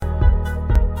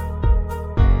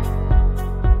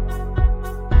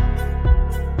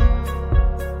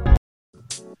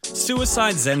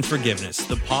Suicide Zen Forgiveness,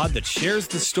 the pod that shares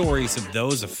the stories of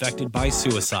those affected by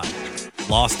suicide.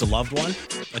 Lost a loved one?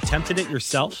 Attempted it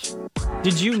yourself?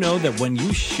 Did you know that when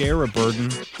you share a burden,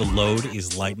 the load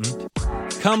is lightened?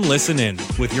 Come listen in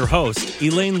with your host,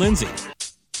 Elaine Lindsay.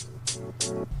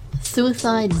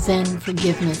 Suicide Zen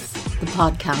Forgiveness, the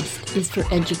podcast, is for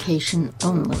education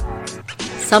only.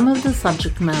 Some of the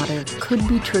subject matter could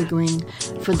be triggering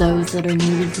for those that are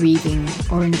newly grieving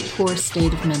or in a poor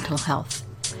state of mental health.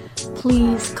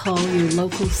 Please call your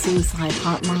local suicide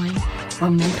hotline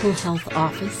or mental health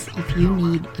office if you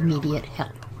need immediate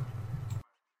help.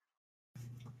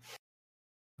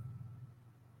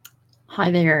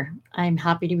 Hi there. I'm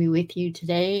happy to be with you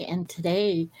today, and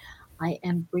today I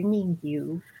am bringing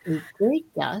you a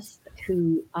great guest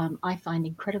who I find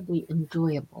incredibly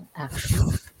enjoyable,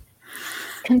 actually.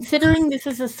 Considering this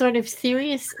is a sort of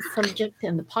serious subject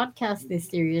and the podcast is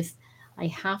serious, I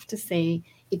have to say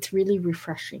it's really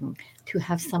refreshing to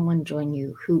have someone join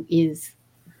you who is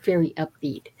very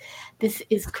upbeat. This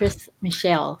is Chris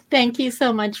Michel. Thank you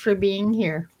so much for being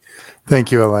here. Thank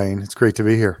you, Elaine. It's great to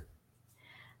be here.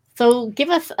 So give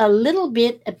us a little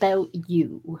bit about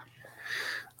you.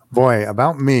 Boy,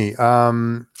 about me.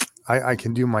 I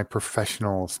can do my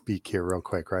professional speak here real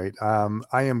quick, right?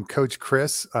 I am Coach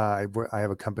Chris. I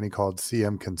have a company called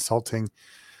CM Consulting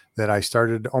that I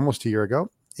started almost a year ago.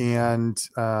 And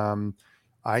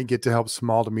I get to help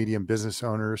small to medium business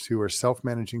owners who are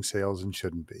self-managing sales and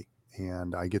shouldn't be.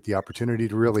 And I get the opportunity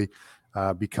to really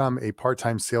become a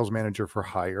part-time sales manager for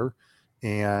hire.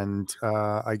 And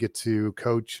I get to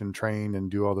coach and train and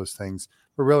do all those things.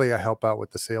 But really, I help out with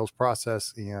the sales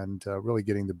process and really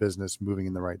getting the business moving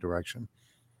in the right direction.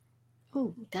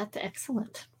 Oh, that's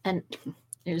excellent. And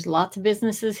there's lots of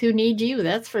businesses who need you,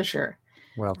 that's for sure.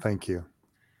 Well, thank you.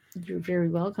 You're very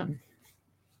welcome.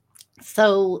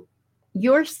 So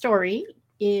your story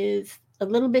is a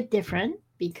little bit different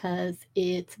because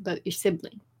it's about your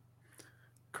sibling.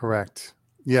 Correct.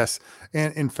 Yes.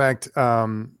 And in fact,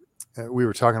 we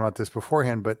were talking about this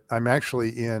beforehand, but I'm actually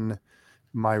in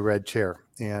my red chair,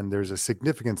 and there's a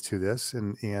significance to this.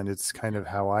 And it's kind of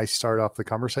how I start off the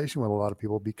conversation with a lot of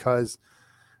people, because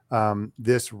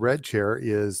this red chair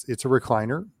it's a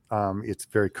recliner. It's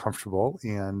very comfortable,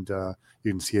 and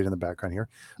you can see it in the background here.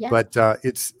 Yeah. But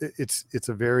it's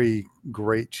a very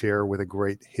great chair with a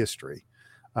great history.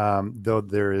 Though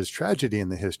there is tragedy in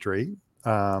the history,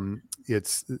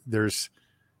 there's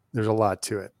a lot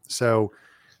to it. So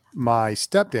my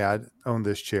stepdad owned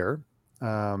this chair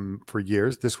for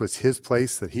years. This was his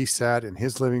place that he sat in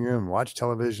his living room and watched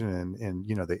television,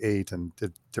 and they ate and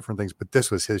did different things. But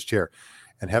this was his chair.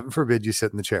 And heaven forbid you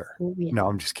sit in the chair. Oh, yeah. No,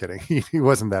 I'm just kidding. He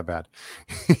wasn't that bad.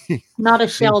 Not a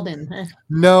Sheldon.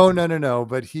 No.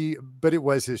 But it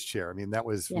was his chair. I mean, that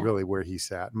was really where he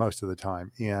sat most of the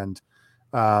time. And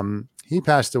he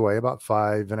passed away about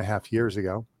 5.5 years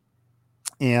ago.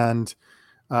 And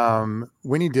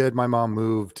when he did, my mom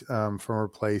moved from her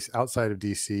place outside of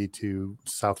DC to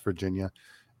South Virginia.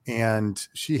 And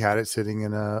she had it sitting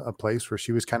in a place where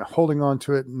she was kind of holding on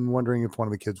to it and wondering if one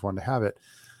of the kids wanted to have it.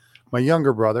 My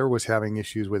younger brother was having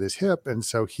issues with his hip. And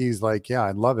so he's like, yeah,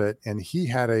 I'd love it. And he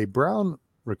had a brown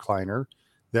recliner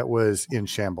that was in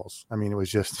shambles. I mean, it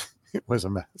was a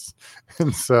mess.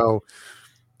 And so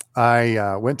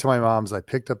I went to my mom's. I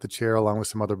picked up the chair along with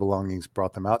some other belongings,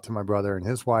 brought them out to my brother and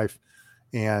his wife.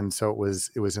 And so it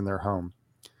was in their home.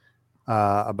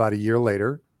 About a year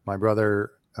later, my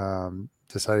brother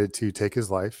decided to take his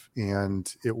life.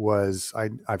 And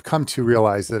I've come to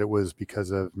realize that it was because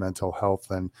of mental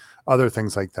health and other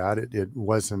things like that. It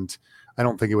wasn't, I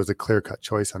don't think it was a clear-cut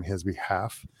choice on his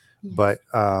behalf, but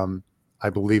I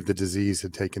believe the disease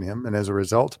had taken him. And as a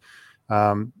result,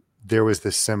 there was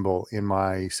this symbol in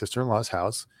my sister-in-law's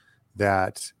house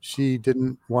that she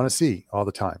didn't want to see all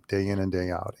the time, day in and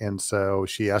day out. And so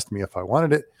she asked me if I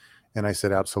wanted it. And I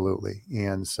said, absolutely.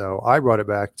 And so I brought it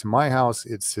back to my house.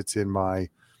 It sits in my,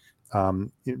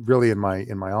 really in my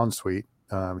ensuite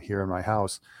here in my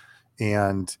house.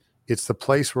 And it's the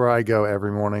place where I go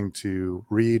every morning to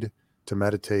read, to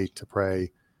meditate, to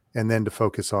pray, and then to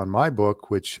focus on my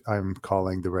book, which I'm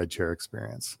calling The Red Chair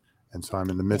Experience. And so I'm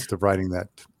in the midst of writing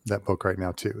that book right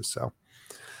now too. So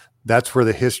that's where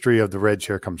the history of the red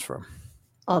chair comes from.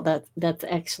 Oh, that's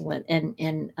excellent.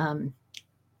 And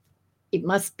it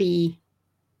must be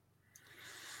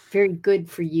very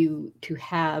good for you to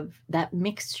have that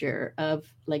mixture of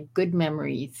like good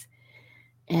memories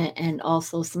and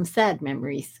also some sad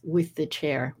memories with the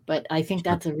chair. But I think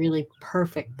that's a really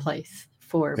perfect place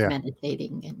for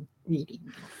meditating and reading.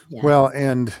 Yeah. Well,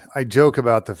 and I joke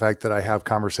about the fact that I have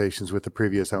conversations with the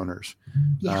previous owners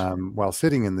while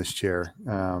sitting in this chair.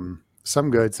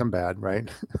 Some good, some bad, right?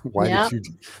 Why did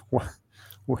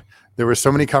you? There were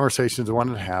so many conversations I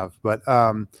wanted to have, but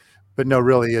no,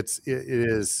 really, it's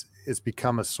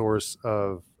become a source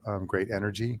of great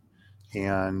energy,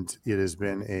 and it has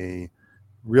been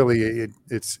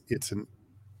it's an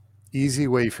easy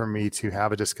way for me to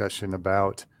have a discussion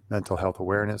about mental health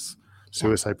awareness,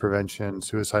 suicide prevention,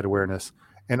 suicide awareness,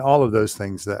 and all of those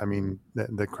things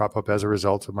that crop up as a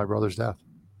result of my brother's death.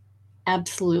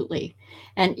 Absolutely.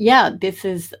 And this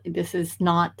is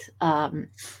not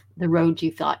the road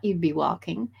you thought you'd be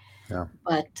walking. Yeah.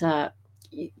 But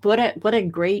what a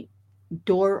great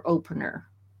door opener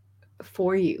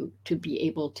for you to be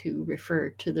able to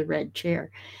refer to the red chair.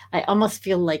 I almost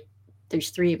feel like there's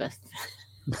three of us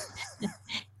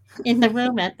in the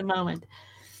room at the moment.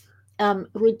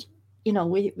 With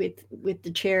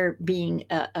the chair being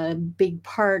a big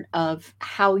part of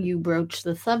how you broach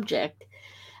the subject,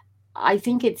 I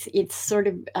think it's sort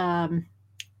of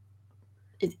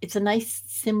it's a nice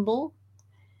symbol,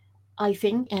 I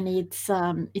think, and it's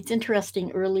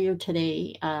interesting. Earlier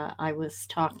today, I was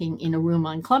talking in a room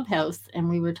on Clubhouse, and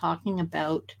we were talking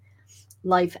about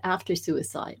life after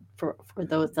suicide for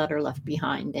those that are left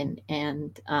behind,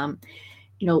 and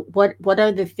what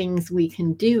are the things we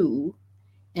can do,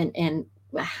 and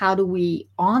how do we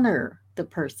honor the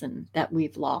person that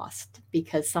we've lost,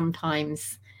 because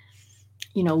sometimes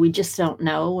we just don't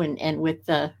know. And with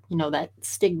the, that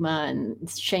stigma and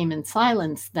shame and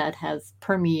silence that has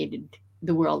permeated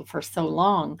the world for so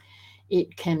long,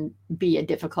 it can be a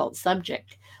difficult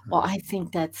subject. Well, I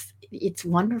think it's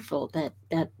wonderful that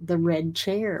the red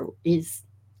chair is,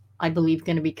 I believe,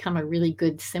 going to become a really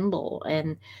good symbol.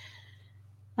 And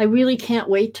I really can't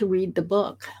wait to read the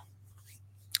book.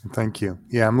 Thank you.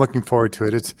 Yeah, I'm looking forward to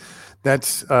it.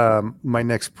 That's my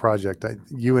next project.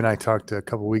 You and I talked a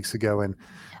couple of weeks ago, and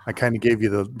I kind of gave you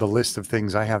the list of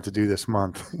things I have to do this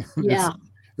month. Yeah.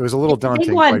 It was a little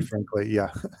daunting, quite frankly.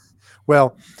 Yeah.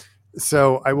 Well,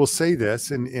 so I will say this,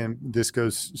 and this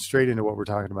goes straight into what we're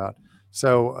talking about.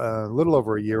 So a little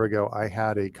over a year ago, I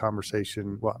had a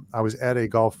conversation. Well, I was at a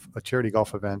charity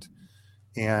golf event,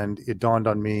 and it dawned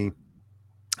on me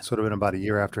sort of in about a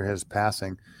year after his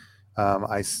passing.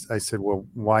 I said, well,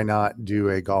 why not do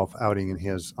a golf outing in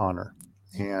his honor,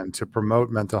 and to promote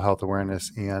mental health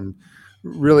awareness and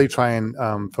really try and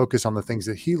focus on the things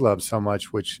that he loved so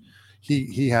much, which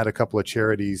he had a couple of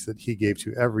charities that he gave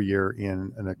to every year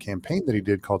in a campaign that he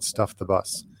did called Stuff the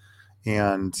Bus.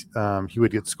 And he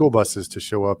would get school buses to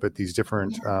show up at these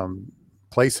different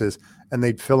places, and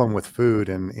they'd fill them with food,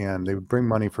 and they would bring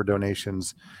money for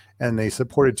donations. And they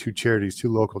supported two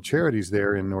local charities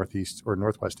there in Northeast or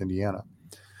Northwest Indiana.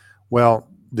 Well,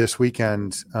 this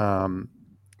weekend,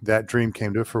 that dream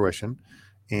came to fruition,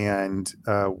 and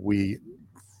we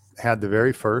had the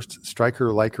very first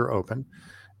Striker Liker Open,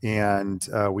 and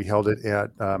we held it at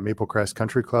Maple Crest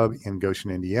Country Club in Goshen,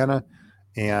 Indiana,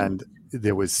 and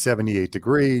there was 78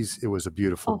 degrees. It was a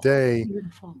beautiful day.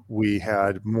 Beautiful. We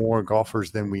had more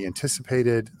golfers than we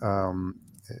anticipated.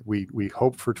 We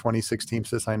hoped for 26 teams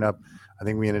to sign up. I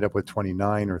think we ended up with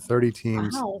 29 or 30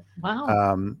 teams.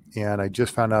 Wow. And I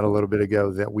just found out a little bit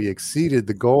ago that we exceeded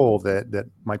the goal that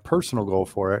my personal goal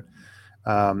for it.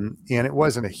 And it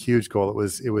wasn't a huge goal. It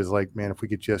was like, man, if we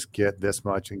could just get this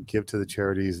much and give to the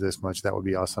charities this much, that would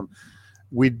be awesome.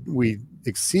 We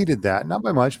exceeded that, not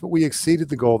by much, but we exceeded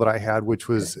the goal that I had, which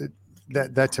was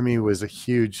that to me was a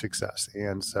huge success.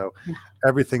 And so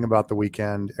everything about the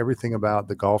weekend, everything about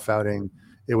the golf outing,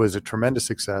 it was a tremendous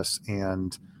success.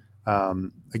 And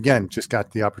again, just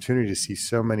got the opportunity to see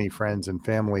so many friends and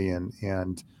family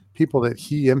and people that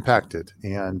he impacted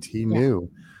and he knew.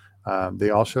 They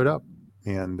all showed up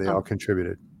and they all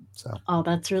contributed. So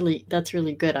that's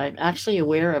really good. I'm actually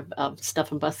aware of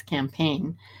Stuff and Bus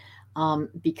campaign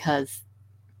because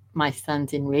my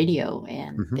son's in radio,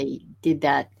 and they did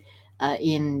that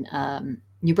in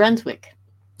New Brunswick,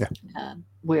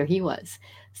 where he was.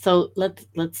 So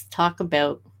let's talk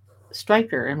about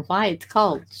Striker and why it's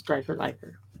called Striker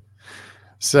Liker.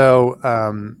 So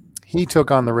he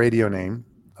took on the radio name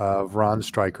of Ron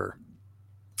Striker.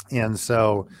 And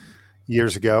so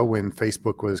years ago, when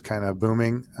Facebook was kind of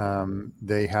booming,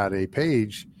 they had a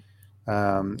page,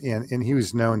 and he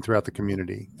was known throughout the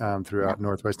community, throughout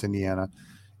Northwest Indiana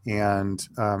and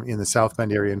in the South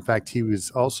Bend area. In fact, he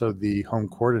was also the home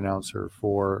court announcer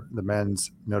for the men's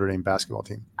Notre Dame basketball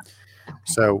team. Okay.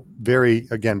 So very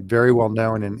well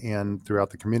known and throughout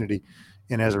the community.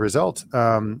 And as a result,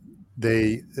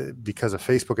 they because of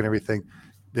Facebook and everything,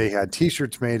 they had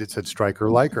T-shirts made. It said Striker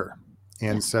Liker.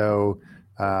 And so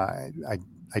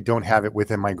I don't have it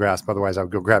within my grasp. Otherwise I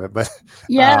would go grab it. But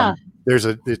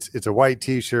it's a white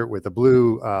t-shirt with a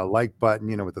blue like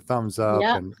button, with the thumbs up,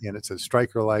 and it says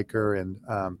Striker Liker. And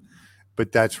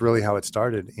but that's really how it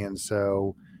started. And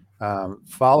so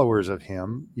followers of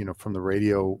him, from the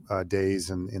radio days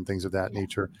and things of that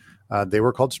nature, they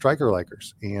were called Striker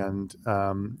Likers. And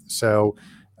so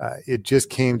it just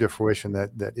came to fruition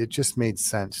that it just made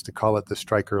sense to call it the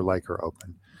Striker Liker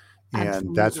Open. And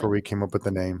Absolutely. That's where we came up with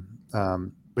the name.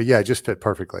 But yeah, it just fit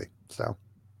perfectly. So.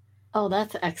 Oh,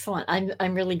 that's excellent.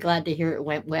 I'm really glad to hear it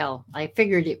went well. I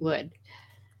figured it would.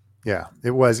 Yeah,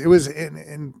 it was,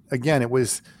 and again,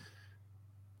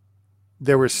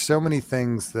 there were so many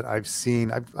things that I've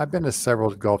seen. I've been to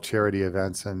several golf charity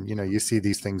events, and you see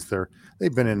these things,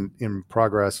 they've been in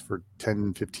progress for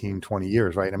 10, 15, 20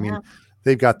 years, right? I mean,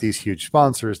 they've got these huge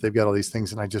sponsors, they've got all these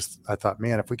things. And I thought,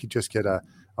 man, if we could just get a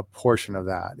portion of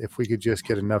that, if we could just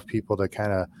get enough people to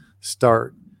kind of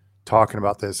start talking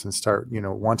about this and start,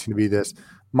 wanting to be this.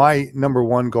 My number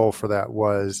one goal for that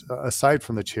was, aside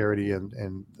from the charity and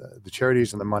the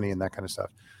charities and the money and that kind of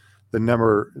stuff,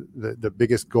 the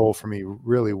biggest goal for me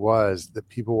really was that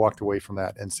people walked away from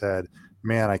that and said,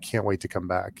 man, I can't wait to come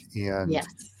back. And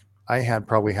I had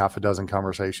probably half a dozen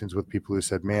conversations with people who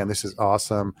said, man, this is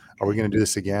awesome. Are we going to do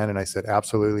this again? And I said,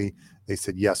 absolutely. They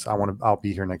said, yes, I'll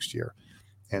be here next year.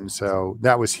 And so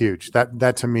that was huge.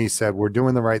 That to me said, we're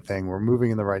doing the right thing. We're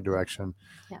moving in the right direction,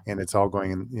 and it's all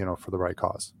going in, for the right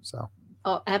cause. So.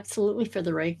 Oh, absolutely, for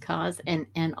the right cause, and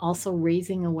also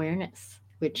raising awareness,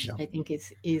 which I think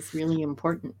is really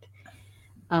important.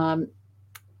 Tell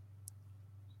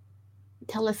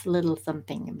us a little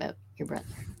something about your brother.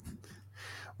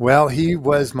 Well, he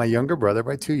was my younger brother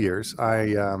by 2 years.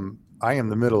 I am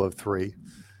the middle of three.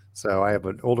 So I have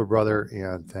an older brother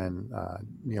and then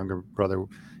younger brother.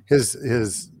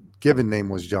 His given name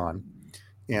was John.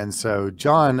 And so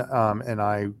John and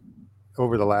I,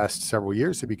 over the last several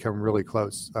years, have become really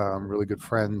close, really good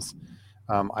friends.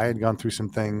 I had gone through some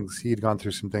things. He had gone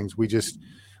through some things. We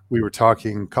were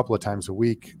talking a couple of times a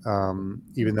week,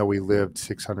 even though we lived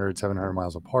 600, 700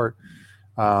 miles apart.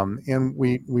 And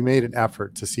we made an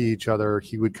effort to see each other.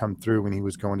 He would come through when he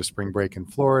was going to spring break in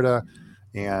Florida.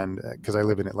 And because I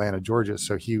live in Atlanta, Georgia,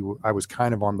 so I was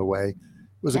kind of on the way. It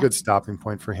was a good stopping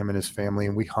point for him and his family,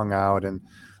 and we hung out. And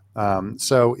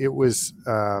so it was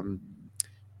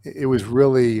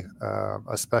really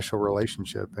a special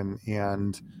relationship.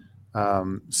 And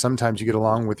sometimes you get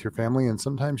along with your family, and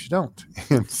sometimes you don't.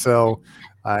 And so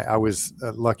I was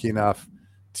lucky enough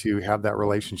to have that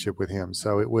relationship with him.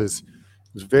 So it was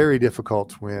very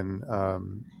difficult when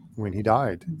he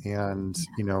died, and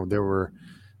there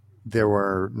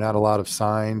were not a lot of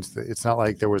signs. It's not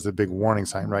like there was a big warning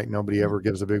sign, right? Nobody ever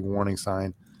gives a big warning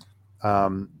sign.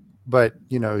 But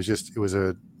he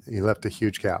left a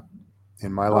huge gap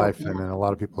in my life and in a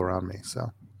lot of people around me.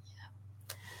 So,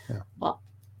 yeah. Well,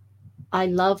 I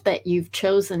love that you've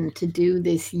chosen to do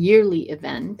this yearly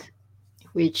event,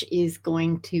 which is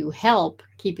going to help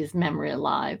keep his memory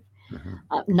alive,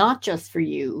 not just for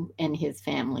you and his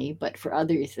family, but for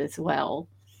others as well.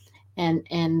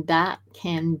 And that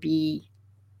can be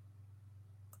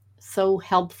so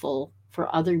helpful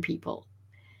for other people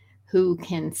who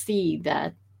can see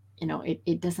that,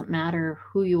 it doesn't matter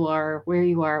who you are, where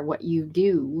you are, what you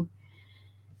do.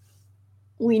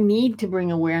 We need to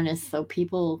bring awareness so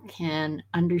people can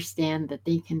understand that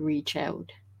they can reach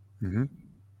out. Mm-hmm.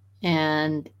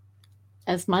 And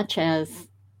as much as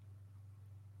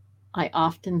I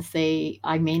often say,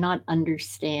 I may not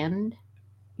understand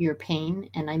your pain,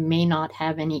 and I may not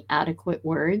have any adequate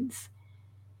words,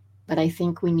 but I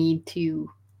think we need to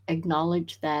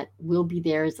acknowledge that we'll be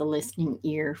there as a listening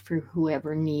ear for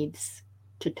whoever needs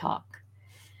to talk.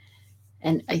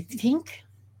 And I think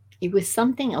it was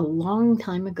something a long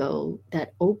time ago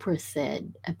that Oprah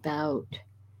said about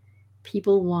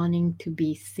people wanting to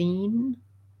be seen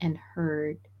and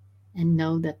heard and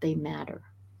know that they matter.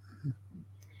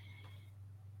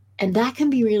 And that can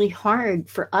be really hard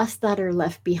for us that are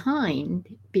left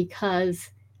behind, because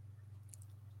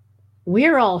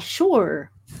we're all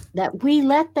sure that we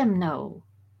let them know.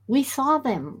 We saw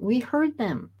them. We heard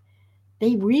them.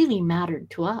 They really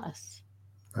mattered to us.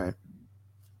 Right.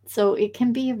 So it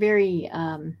can be a very,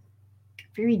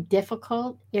 very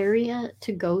difficult area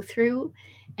to go through,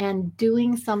 and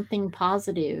doing something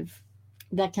positive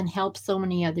that can help so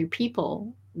many other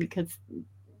people, because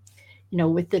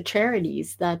with the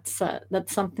charities, that's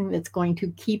something that's going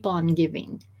to keep on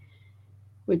giving,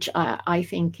 which I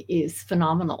think is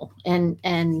phenomenal.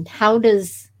 And how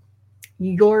does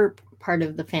your part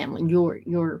of the family,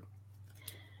 your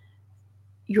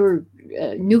your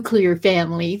nuclear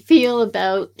family feel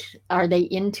about, are they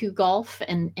into golf,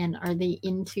 and are they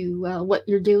into what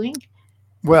you're doing?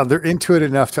 Well, they're into it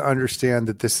enough to understand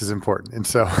that this is important, and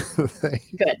so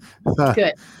Good,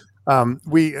 good.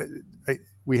 we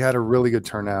we had a really good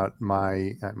turnout.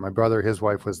 My brother, his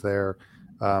wife was there.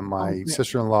 My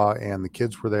sister-in-law and the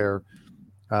kids were there.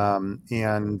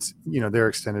 And their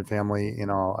extended family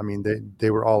and all. I mean,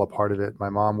 they were all a part of it. My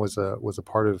mom was a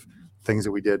part of things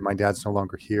that we did. My dad's no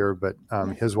longer here, but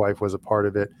his wife was a part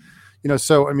of it.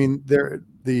 So I mean,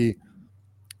 it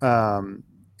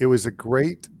was a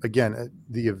great, again,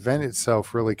 the event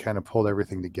itself really kind of pulled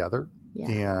everything together,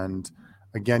 and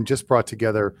again, just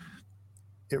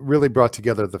it really brought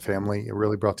together the family. It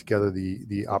really brought together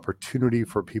the opportunity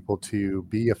for people to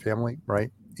be a family, right?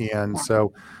 And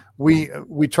so we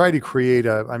try to create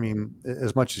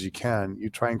as much as you can,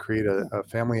 you try and create a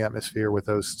family atmosphere with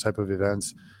those type of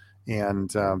events,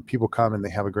 and people come and they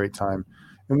have a great time.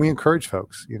 And we encourage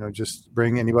folks, just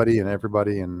bring anybody and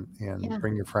everybody, and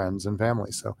bring your friends and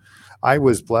family. So I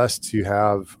was blessed to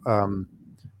have,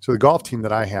 so the golf team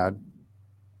that I had,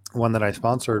 one that I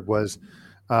sponsored, was,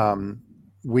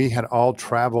 we had all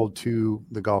traveled to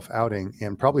the golf outing,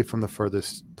 and probably from the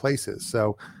furthest places.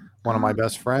 So one of my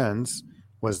best friends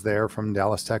was there from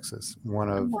Dallas, Texas. One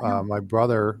of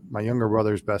my younger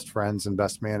brother's best friends and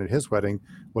best man at his wedding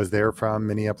was there from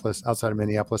Minneapolis, outside of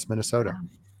Minneapolis, Minnesota.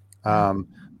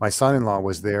 My son-in-law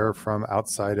was there from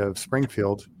outside of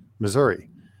Springfield, Missouri,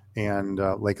 and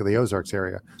Lake of the Ozarks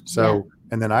area. So,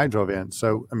 and then I drove in.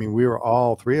 So, I mean, we were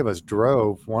all three of us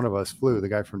drove. One of us flew. The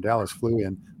guy from Dallas flew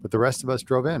in, but the rest of us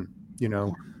drove in.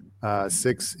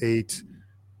 6, 8,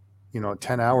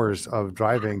 10 hours of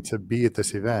driving to be at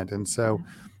this event. And so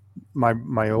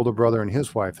my older brother and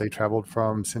his wife, they traveled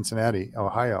from Cincinnati,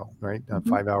 Ohio, right? A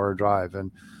 5-hour drive.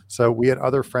 And so we had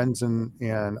other friends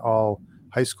and all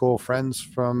high school friends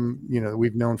from,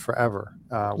 we've known forever,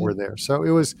 were there. So it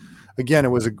was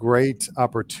a great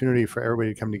opportunity for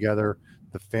everybody to come together.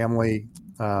 The family,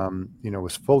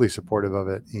 was fully supportive of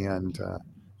it. And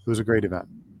it was a great event.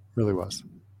 It really was.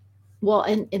 Well,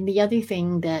 and the other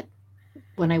thing that,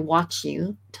 when I watch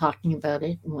you talking about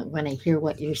it, when I hear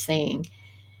what you're saying,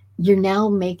 you're now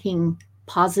making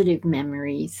positive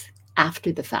memories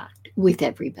after the fact with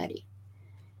everybody,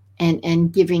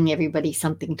 and giving everybody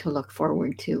something to look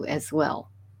forward to as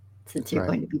well, since you're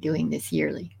going to be doing this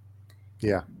yearly.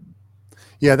 Yeah.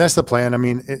 Yeah, that's the plan. I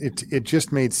mean, it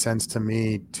just made sense to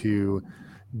me to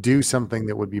do something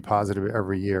that would be positive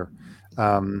every year.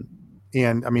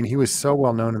 And I mean, he was so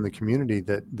well known in the community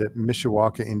that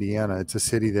Mishawaka, Indiana, it's a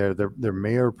city there. Their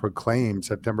mayor proclaimed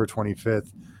September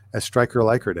 25th as Striker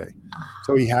Liker Day.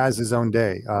 So he has his own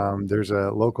day. There's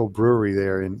a local brewery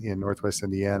there in Northwest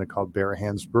Indiana called Bare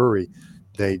Hands Brewery.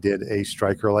 They did a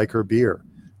Striker Liker beer.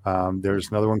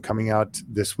 There's another one coming out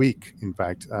this week. In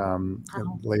fact,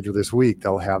 later this week,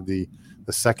 they'll have the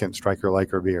second Striker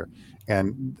Liker beer.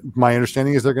 And my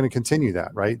understanding is they're going to continue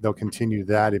that, right? They'll continue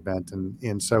that event.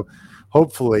 And so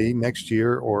hopefully next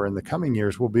year or in the coming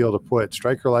years, we'll be able to put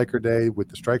Striker Liker Day with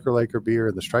the Striker Liker beer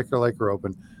and the Striker Liker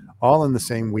Open all in the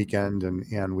same weekend.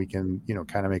 And we can,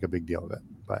 kind of make a big deal of it.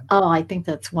 But I think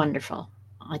that's wonderful.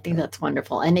 I think that's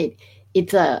wonderful. And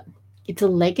it's a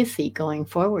legacy going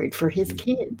forward for his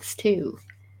kids too.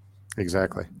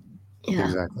 Exactly. Yeah.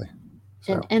 Exactly.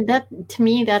 So. And that, to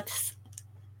me,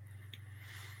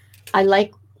 I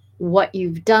like what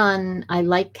you've done. I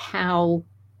like how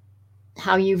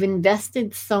you've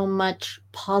invested so much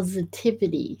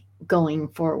positivity going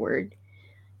forward.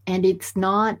 And it's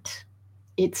not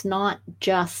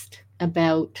just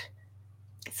about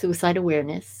suicide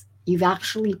awareness. You've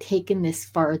actually taken this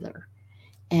farther.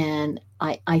 And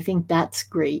I think that's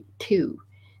great too,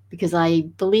 because I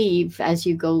believe as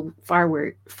you go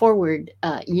forward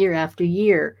year after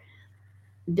year,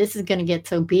 this is going to get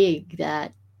so big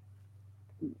that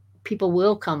people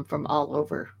will come from all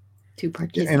over to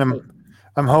participate. And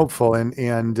I'm hopeful,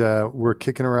 and we're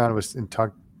kicking around. I was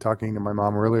talking to my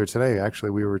mom earlier today. Actually,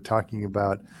 we were talking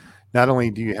about, not only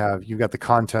do you've got the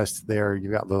contest there,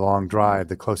 you've got the long drive,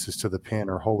 the closest to the pin,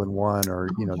 or hole in one, or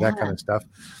that kind of stuff.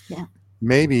 Yeah.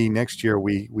 Maybe next year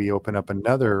we open up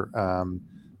another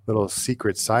little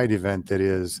secret side event that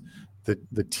is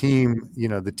the team,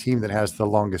 the team that has the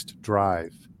longest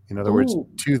drive. In other words,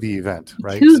 to the event,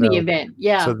 right? To the event,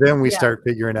 yeah. So then we start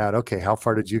figuring out, okay, how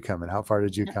far did you come, and how far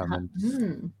did you come,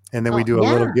 and then we do a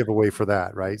little giveaway for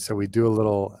that, right? So we do a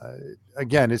little.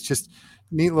 Again, it's just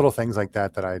neat little things like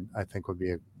that I think would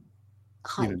be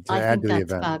to add to the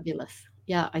event. Fabulous.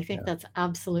 Yeah, I think that's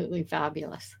absolutely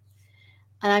fabulous,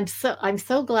 and I'm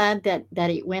so glad that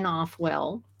it went off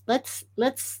well. Let's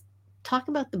talk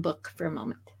about the book for a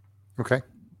moment. Okay.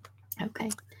 Okay.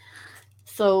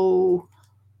 So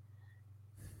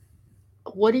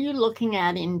what are you looking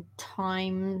at in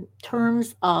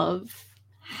terms of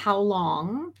how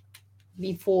long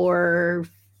before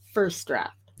first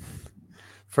draft?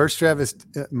 First draft is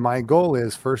my goal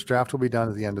is first draft will be done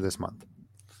at the end of this month.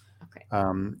 Okay.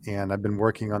 And I've been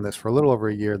working on this for a little over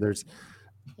a year.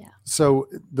 So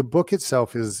the book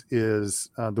itself is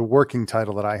the working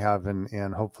title that I have,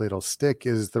 and hopefully it'll stick,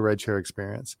 is The Red Chair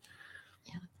Experience.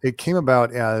 Yeah. It came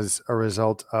about as a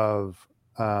result of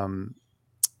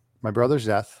my brother's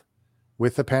death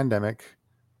with the pandemic.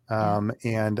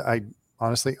 And I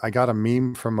got a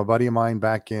meme from a buddy of mine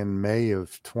back in May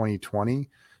of 2020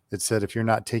 that said, if you're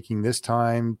not taking this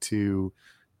time to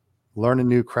learn a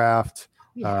new craft,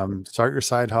 start your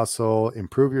side hustle,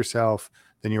 improve yourself,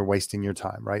 then you're wasting your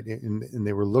time. Right. And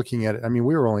they were looking at it. I mean,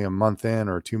 we were only a month in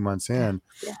or 2 months in,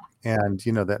 and,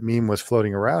 that meme was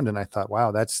floating around, and I thought,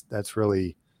 wow, that's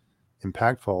really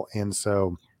impactful. And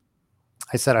so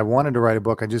I said, I wanted to write a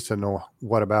book. I just didn't know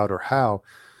what about or how.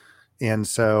 And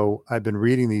so I've been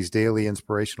reading these daily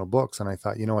inspirational books, and I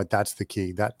thought, you know what, that's the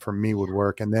key. That for me would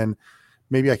work. And then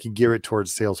maybe I could gear it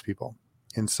towards salespeople.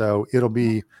 And so it'll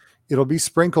be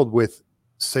sprinkled with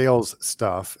sales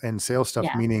stuff, and sales stuff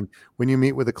meaning when you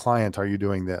meet with a client, are you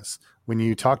doing this? When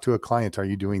you talk to a client, are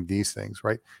you doing these things?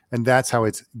 Right. And that's how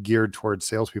it's geared towards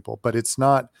salespeople, but it's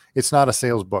not a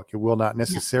sales book. It will not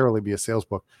necessarily be a sales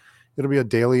book. It'll be a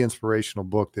daily inspirational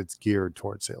book that's geared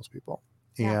towards salespeople.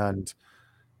 And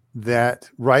that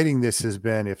writing this has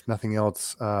been, if nothing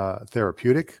else,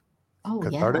 therapeutic,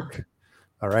 cathartic.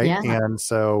 All right. And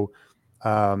so,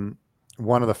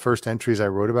 one of the first entries I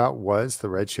wrote about was the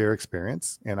Red Chair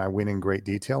Experience, and I went in great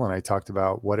detail, and I talked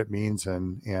about what it means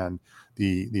and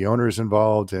the owners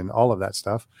involved and all of that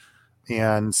stuff.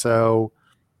 And so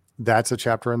that's a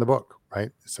chapter in the book,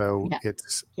 right? So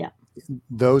it's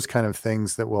those kind of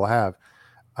things that we'll have.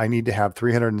 I need to have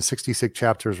 366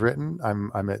 chapters written.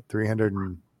 I'm at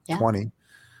 320.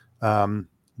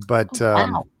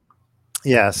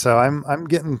 So I'm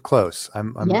getting close.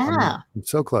 I'm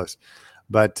so close.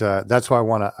 But that's why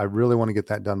I really want to get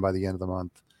that done by the end of the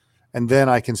month. And then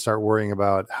I can start worrying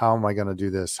about, how am I going to do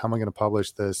this? How am I going to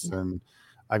publish this? And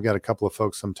I've got a couple of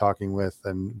folks I'm talking with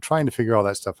and trying to figure all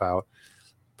that stuff out.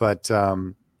 But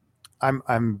I've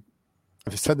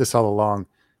said this all along.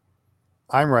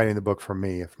 I'm writing the book for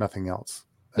me, if nothing else.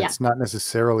 It's not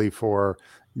necessarily for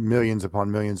millions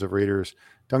upon millions of readers.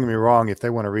 Don't get me wrong. If they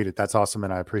want to read it, that's awesome,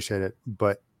 and I appreciate it.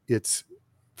 But it's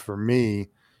for me.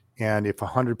 And if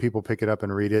 100 people pick it up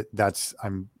and read it,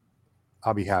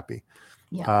 I'll be happy.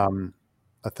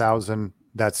 1,000,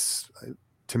 that's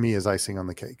to me is icing on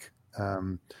the cake.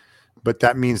 But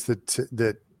that means that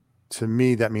to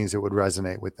me, that means it would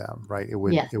resonate with them, right? It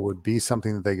would be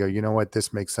something that they go, you know what,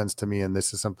 this makes sense to me, and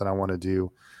this is something I want to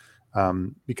do.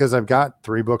 Because I've got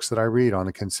 3 books that I read on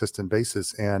a consistent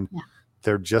basis, and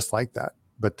they're just like that.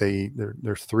 But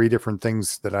there's 3 different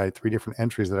things 3 different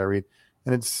entries that I read.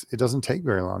 And it doesn't take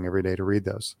very long every day to read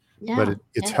those, but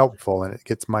it's helpful, and it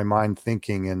gets my mind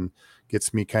thinking and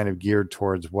gets me kind of geared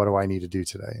towards, what do I need to do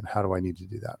today, and how do I need to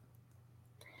do that?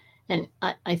 And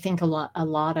I think a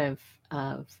lot of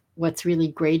what's really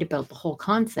great about the whole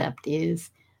concept is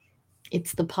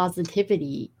it's the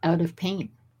positivity out of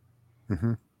pain.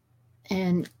 Mm-hmm.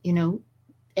 And,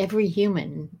 every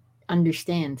human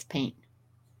understands pain.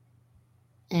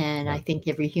 And I think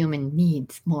every human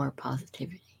needs more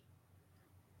positivity.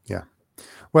 Yeah.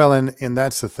 Well, and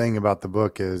that's the thing about the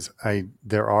book is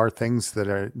there are things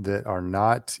that are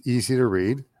not easy to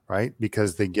read, right?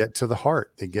 Because they get to the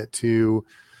heart.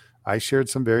 I shared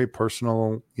some very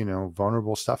personal,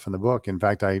 vulnerable stuff in the book. In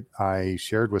fact, I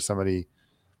shared with somebody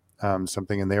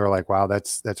something, and they were like, wow,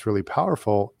 that's really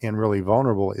powerful and really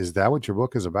vulnerable. Is that what your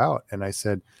book is about? And I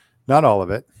said, not all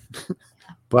of it,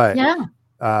 but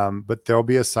there'll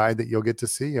be a side that you'll get to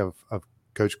see of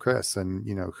Coach Chris, and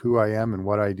who I am and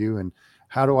what I do and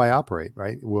how do I operate,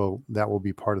 right? That will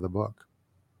be part of the book.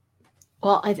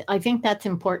 Well, I think that's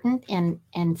important.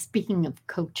 And speaking of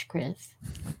Coach Chris,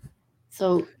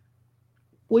 so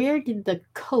where did the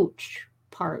coach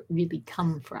part really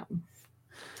come from?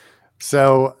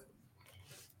 So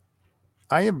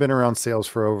I have been around sales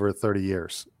for over 30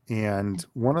 years. And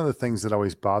one of the things that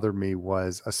always bothered me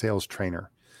was a sales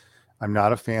trainer. I'm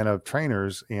not a fan of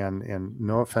trainers, and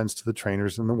no offense to the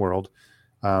trainers in the world.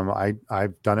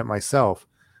 I've done it myself,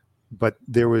 but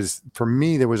for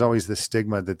me, there was always the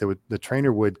stigma that the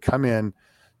trainer would come in,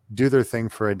 do their thing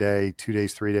for a day, 2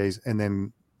 days, 3 days, and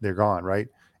then they're gone. Right.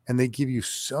 And they give you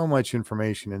so much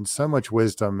information and so much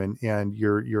wisdom, and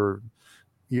you're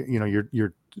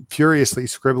furiously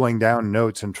scribbling down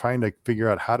notes and trying to figure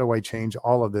out, how do I change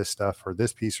all of this stuff or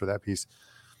this piece or that piece?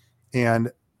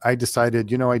 And I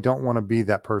decided, I don't want to be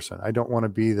that person. I don't want to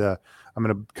be I'm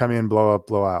going to come in, blow up,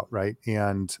 blow out. Right.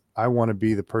 And I want to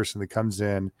be the person that comes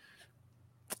in,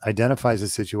 identifies the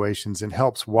situations, and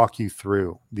helps walk you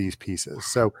through these pieces.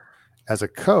 So as a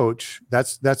coach,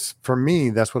 that's for me,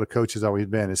 that's what a coach has always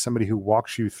been, is somebody who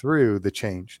walks you through the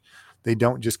change. They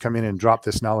don't just come in and drop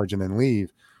this knowledge and then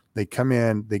leave. They come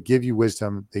in, they give you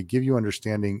wisdom, they give you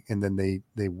understanding, and then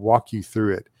they walk you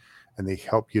through it and they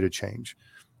help you to change.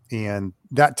 And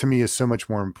that to me is so much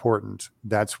more important.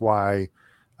 That's why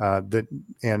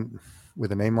and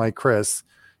with a name like Chris,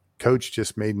 coach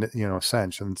just made,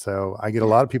 sense. And so I get a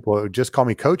lot of people who just call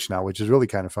me coach now, which is really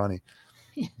kind of funny.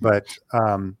 But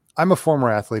I'm a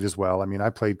former athlete as well. I mean, I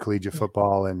played collegiate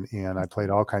football and I played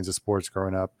all kinds of sports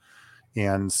growing up.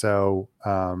 And so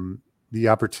the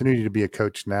opportunity to be a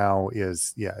coach now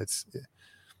is,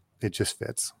 it just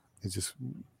fits. It's just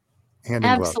hand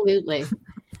in glove. Absolutely.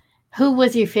 Who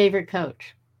was your favorite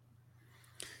coach?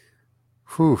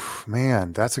 Whew,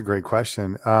 man, that's a great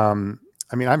question. I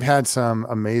mean, I've had some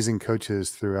amazing coaches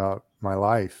throughout my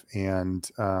life, and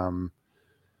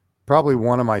probably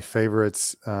one of my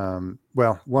favorites. One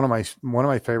of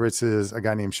my favorites is a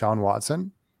guy named Sean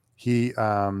Watson. He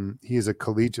is a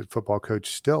collegiate football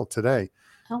coach still today.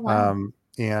 Oh, wow.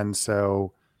 And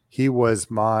so he was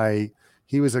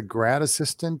a grad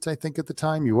assistant, I think, at the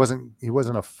time. He wasn't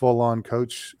a full-on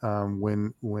coach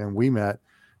when we met,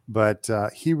 but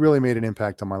he really made an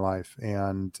impact on my life,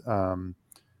 and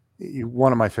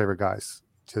one of my favorite guys.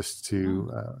 Just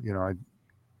to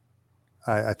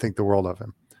I think the world of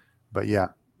him. But yeah,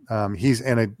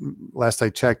 last I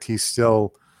checked, he's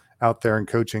still out there and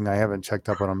coaching. I haven't checked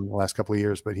up on him the last couple of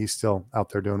years, but he's still out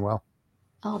there doing well.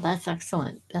 Oh, that's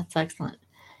excellent. That's excellent.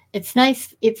 It's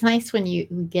nice. It's nice when you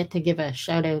get to give a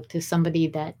shout out to somebody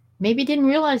that maybe didn't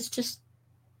realize just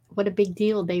what a big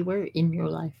deal they were in your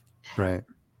life. Right.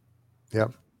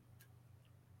 Yep.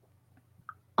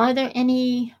 Are there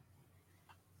any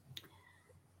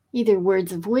either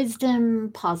words of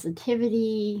wisdom,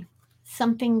 positivity,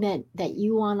 something that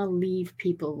you want to leave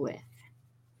people with?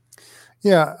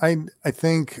 Yeah, I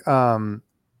think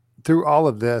through all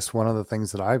of this, one of the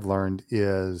things that I've learned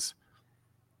is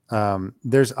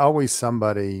there's always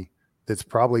somebody that's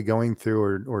probably going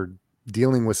through or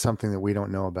dealing with something that we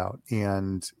don't know about.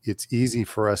 And it's easy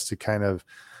for us to kind of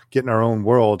get in our own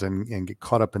world and get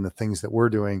caught up in the things that we're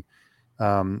doing.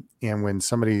 And when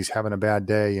somebody's having a bad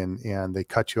day and they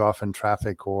cut you off in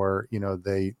traffic, or,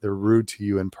 they're rude to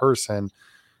you in person,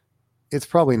 it's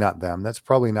probably not them. That's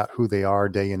probably not who they are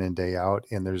day in and day out.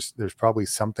 And there's probably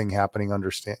something happening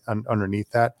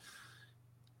underneath that.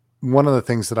 One of the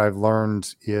things that I've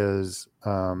learned is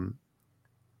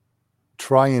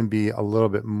try and be a little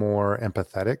bit more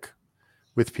empathetic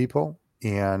with people,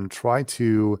 and try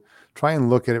and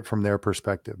look at it from their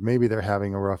perspective. Maybe they're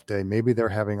having a rough day. Maybe they're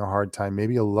having a hard time.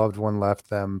 Maybe a loved one left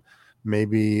them.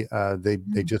 Maybe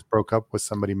they just broke up with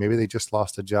somebody. Maybe they just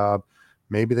lost a job.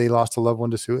 Maybe they lost a loved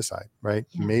one to suicide, right?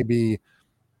 Yeah. Maybe,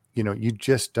 you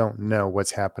just don't know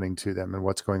what's happening to them and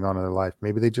what's going on in their life.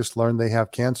 Maybe they just learned they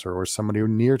have cancer, or somebody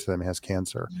near to them has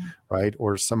cancer, right?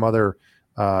 Or some other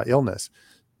illness.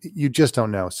 You just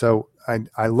don't know. So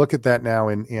I look at that now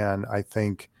and I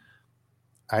think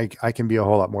I can be a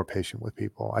whole lot more patient with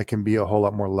people. I can be a whole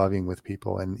lot more loving with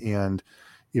people. And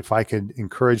if I could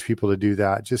encourage people to do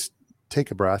that, just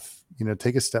take a breath,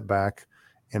 take a step back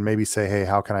and maybe say, hey,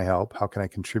 how can I help? How can I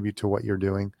contribute to what you're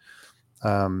doing?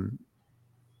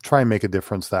 Try and make a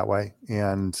difference that way,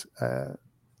 and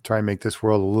try and make this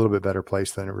world a little bit better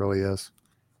place than it really is.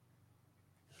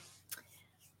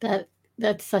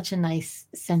 That's such a nice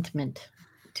sentiment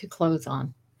to close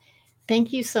on.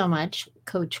 Thank you so much,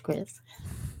 Coach Chris.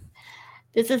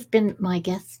 This has been my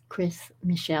guest, Chris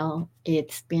Michel.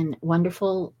 It's been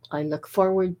wonderful. I look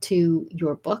forward to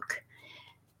your book,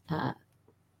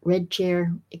 Red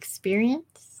Chair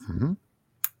Experience. Mm-hmm.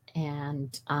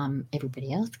 And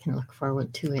everybody else can look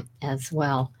forward to it as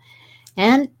well.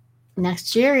 And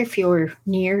next year, if you're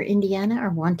near Indiana or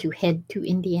want to head to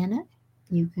Indiana,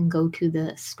 you can go to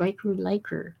the Stryker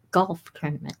Liker golf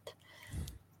tournament.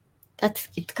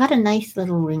 It's got a nice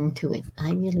little ring to it.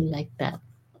 I really like that.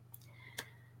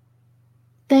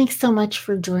 Thanks so much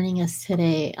for joining us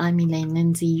today. I'm Elaine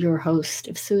Lindsay, your host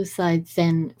of Suicide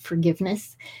Zen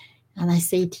Forgiveness. And I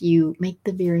say to you, make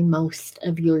the very most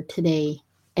of your today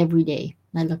every day.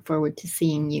 I look forward to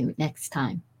seeing you next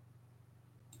time.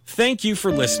 Thank you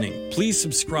for listening. Please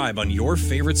subscribe on your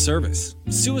favorite service.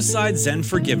 Suicide Zen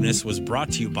Forgiveness was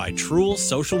brought to you by Truel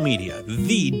Social Media,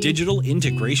 the digital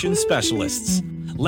integration specialists.